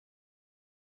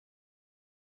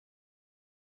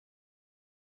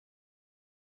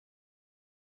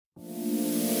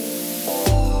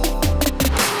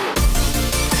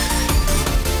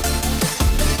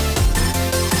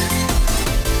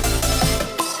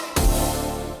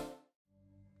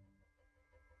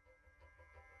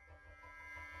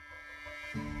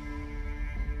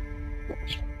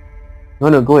You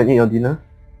wanna go and eat your dinner?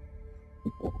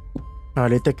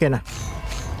 Later can lah.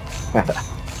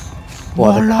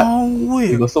 Wow, the cards.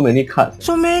 Wait. We got so many cards.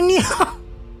 So many.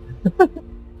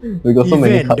 We got so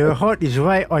many cards. The hot is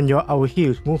right on our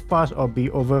heels. Move fast or be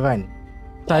overrun.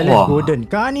 Silence Golden.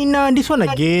 Kanina, this one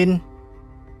again.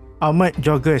 Armored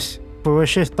Joggers.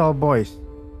 Ferocious Tall Boys.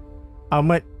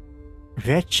 Armored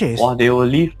Wretches. Wow, they will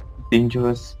leave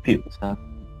dangerous pills, huh?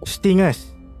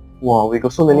 Stingers. Wow, we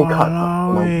got so many cards.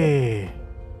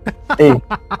 Hey,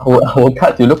 our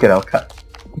cards, you look at our cards.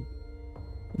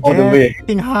 All the way.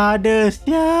 Getting harder,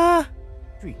 yeah.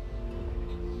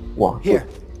 Wow. Here.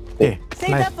 Okay, Save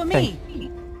nice. that for me.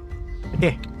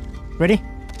 Okay, ready?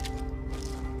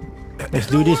 Let's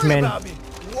do this, man.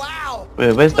 Wow.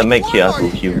 Wait, where's the mech here to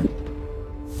heal?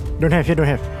 Don't have.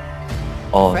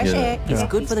 Oh, Fresh yeah. air is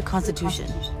good for the constitution.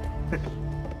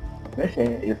 Fresh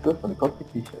air is good for the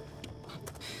constitution.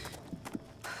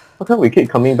 How come we keep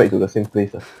coming back to the same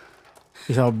place?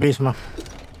 It's our base, ma.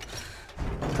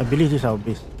 I believe this is our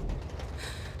base.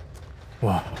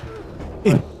 Wow.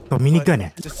 Eh, got minigun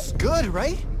eh? This is good,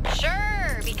 right?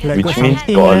 Sure, because Like Which got means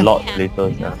something, got a eh? lot later,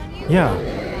 yeah. Yeah.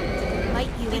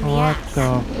 Bite you in the What ass.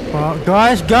 the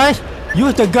fuck? Guys!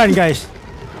 Use the gun, guys!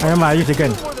 I use the gun.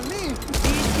 More than me.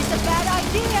 It's a bad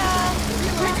idea.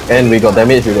 And we got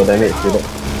damage. Coming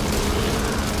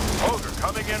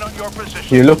in on your position.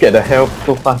 You look at the health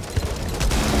so fast.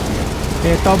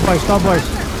 Hey, top boys.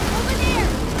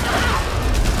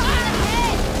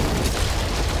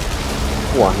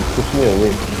 Wow, he pushed me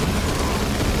away.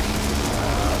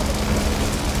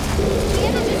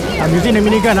 I'm using the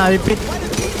minigun, I repeat.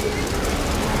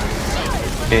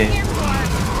 Okay.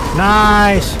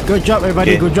 Nice! Good job,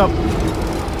 everybody, good job.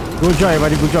 Good job.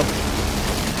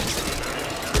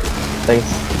 Thanks.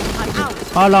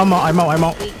 Alamak, I'm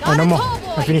out. Oh, no more.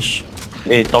 I finish.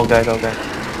 Hey, tall guy.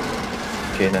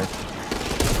 Okay, nice.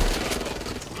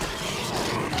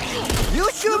 You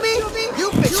shoot me. You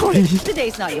bitch. Sorry.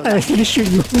 Today's not your I night. actually shoot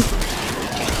you.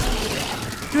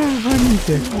 Funny,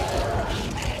 sir.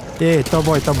 Hey, top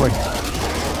boy.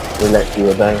 Relax, you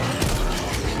will die.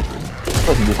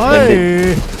 What's this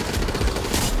bandit? Hey!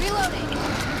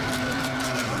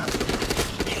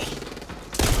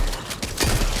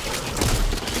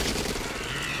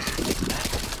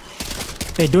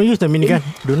 Hey, don't use the minigun.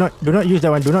 Do not use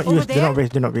that one. Do not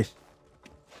waste.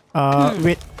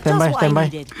 Wait.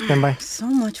 Stand by. So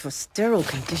much for sterile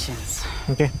conditions.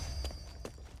 Okay.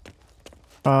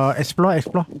 Explore.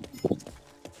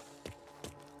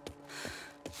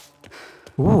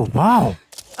 Oh, wow.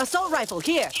 Assault rifle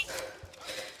here.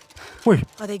 Wait.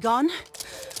 Are they gone?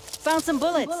 Found some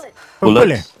bullets.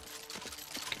 Purple eh?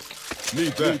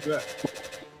 Need that.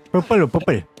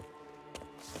 Purple.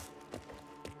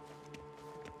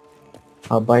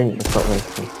 I'll buy the assault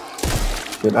rifle.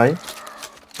 Should I?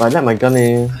 But I like my gun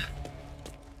eh.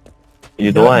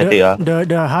 You don't want to take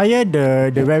The higher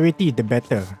the rarity, the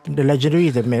better. The legendary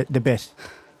is the best.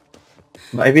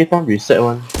 But every time reset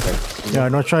one. Yeah,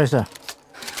 no choice lah.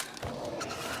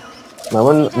 My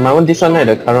one this one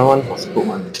the current one for scope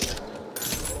one.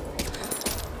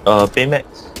 Baymax.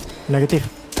 Negative.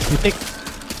 You take.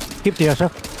 Keep to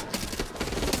yourself.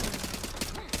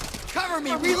 Cover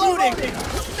me. Reloading.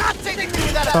 Not taking me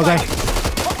to that. Okay.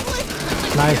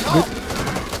 Nice. Good.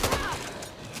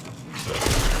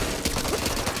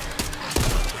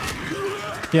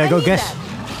 Yeah, go gas.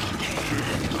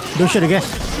 Don't shoot the gas.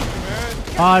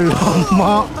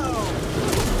 Alamak.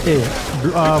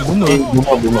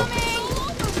 Boomer. Boomer.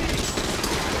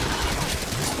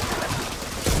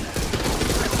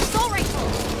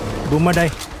 Boomer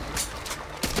die.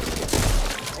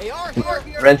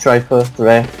 Wrench rifle,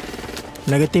 rare.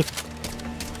 Negative.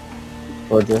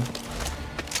 Roger.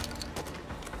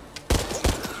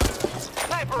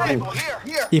 Sniper rifle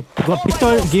here. If got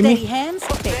pistol, give Steady me. hands,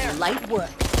 take light work.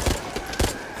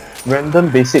 Random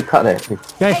basic card eh. Hey,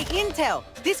 Guys, intel.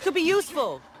 This could be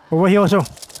useful. over here also.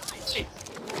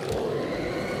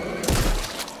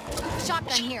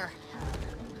 Shotgun here.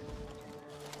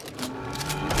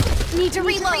 Need to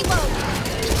reload.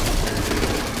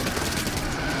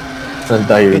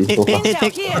 Die already so fast.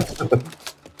 Take. Here.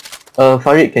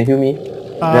 Farid, can you heal me?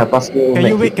 Yeah, pass me.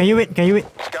 Can you wait?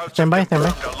 Stand by. A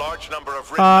large number of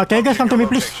Can you guys come to me,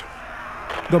 please?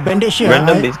 Got bandage here.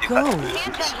 Random I- basic card.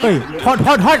 Hey, hot.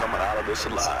 out of this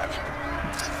alive.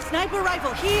 Sniper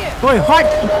rifle here. Oi, hot.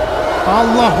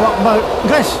 Allah Akbar.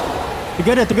 Guys,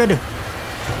 together.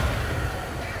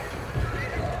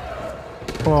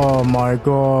 Oh my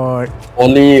god.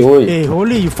 Holy, oi. Hey,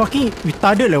 Holy, you fucking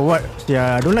retarded like what?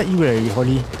 Yeah, I don't like you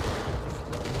Holy.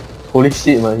 Holy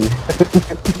shit, man.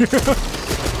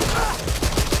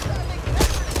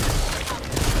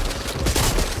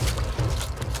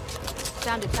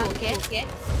 toolkit.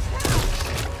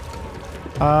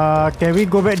 Can we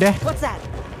go back there? What's that?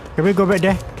 Can we go back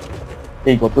there?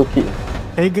 Hey, got 2 kit.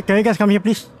 Can you guys come here,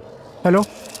 please? Hello?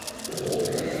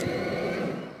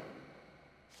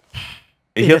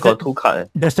 Here got 2 card.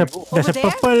 There's a there?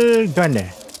 purple gun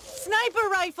there. Sniper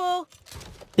rifle.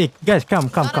 Hey, guys, come.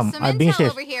 Got I'm some being intel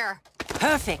safe. over here.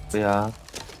 Perfect. Yeah.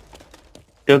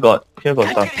 Here got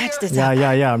stuff. Patch this up.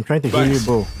 Yeah. I'm trying to heal you,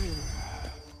 bro.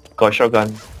 Got shotgun.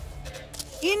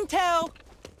 Intel.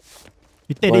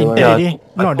 You take the Why? intel Yeah, already?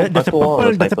 No, there's a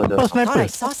purple Thought sniper. I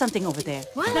saw something over there.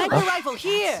 Sniper rifle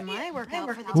here. That's my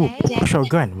workout for the Ooh, day.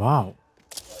 shotgun, wow.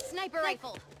 Sniper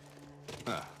rifle.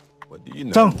 What do you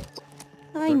know? Song,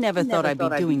 I never thought I'd be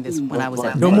doing this when I was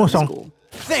at no more medical song. school.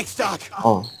 Thanks, Doc.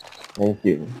 Oh, thank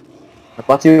you. I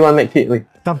pass you one med kit, wait.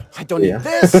 Come. I don't Yeah. need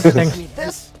this. Thanks. I need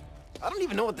this. I don't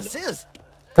even know what this is.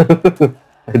 I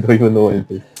don't even know what it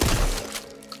is.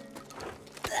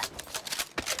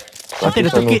 I'll take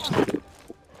the toolkit.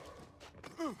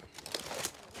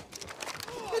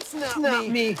 It's not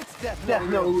me. It's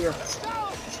definitely you.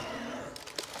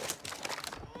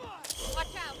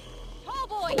 Watch out. Oh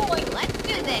boy. Let's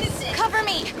do this. Cover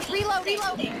me. Reloading.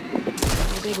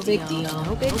 No big deal.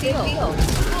 No big deal.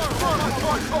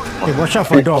 Okay, watch out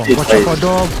for door. Watch out for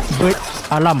door. Bird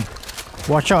alarm.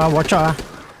 Watch out, watch out.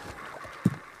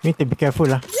 Need to be careful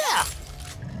lah. Yeah.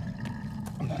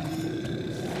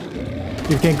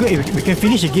 We can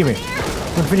finish the game. Want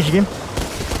to finish the game?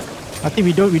 I think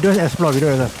we don't explore.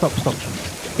 Stop.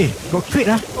 Eh, got quit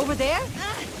lah. Over there?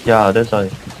 Yeah, that's why.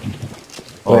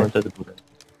 Oh, Where? just do that.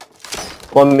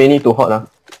 1 minute to hot lah.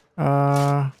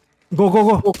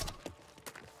 Go.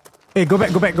 Hey, go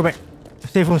back.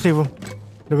 Save room.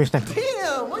 Don't waste time.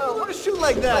 Damn, why do you want to shoot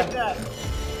like that?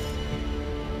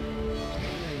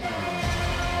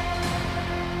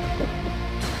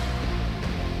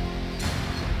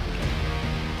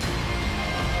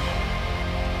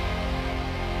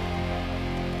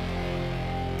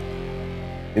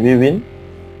 Did we win?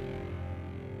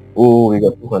 Oh, we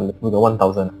got 200. We got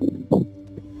 1,000.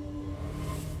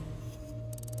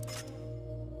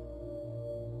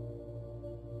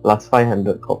 Plus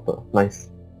 500 copper. Nice.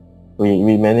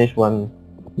 We managed one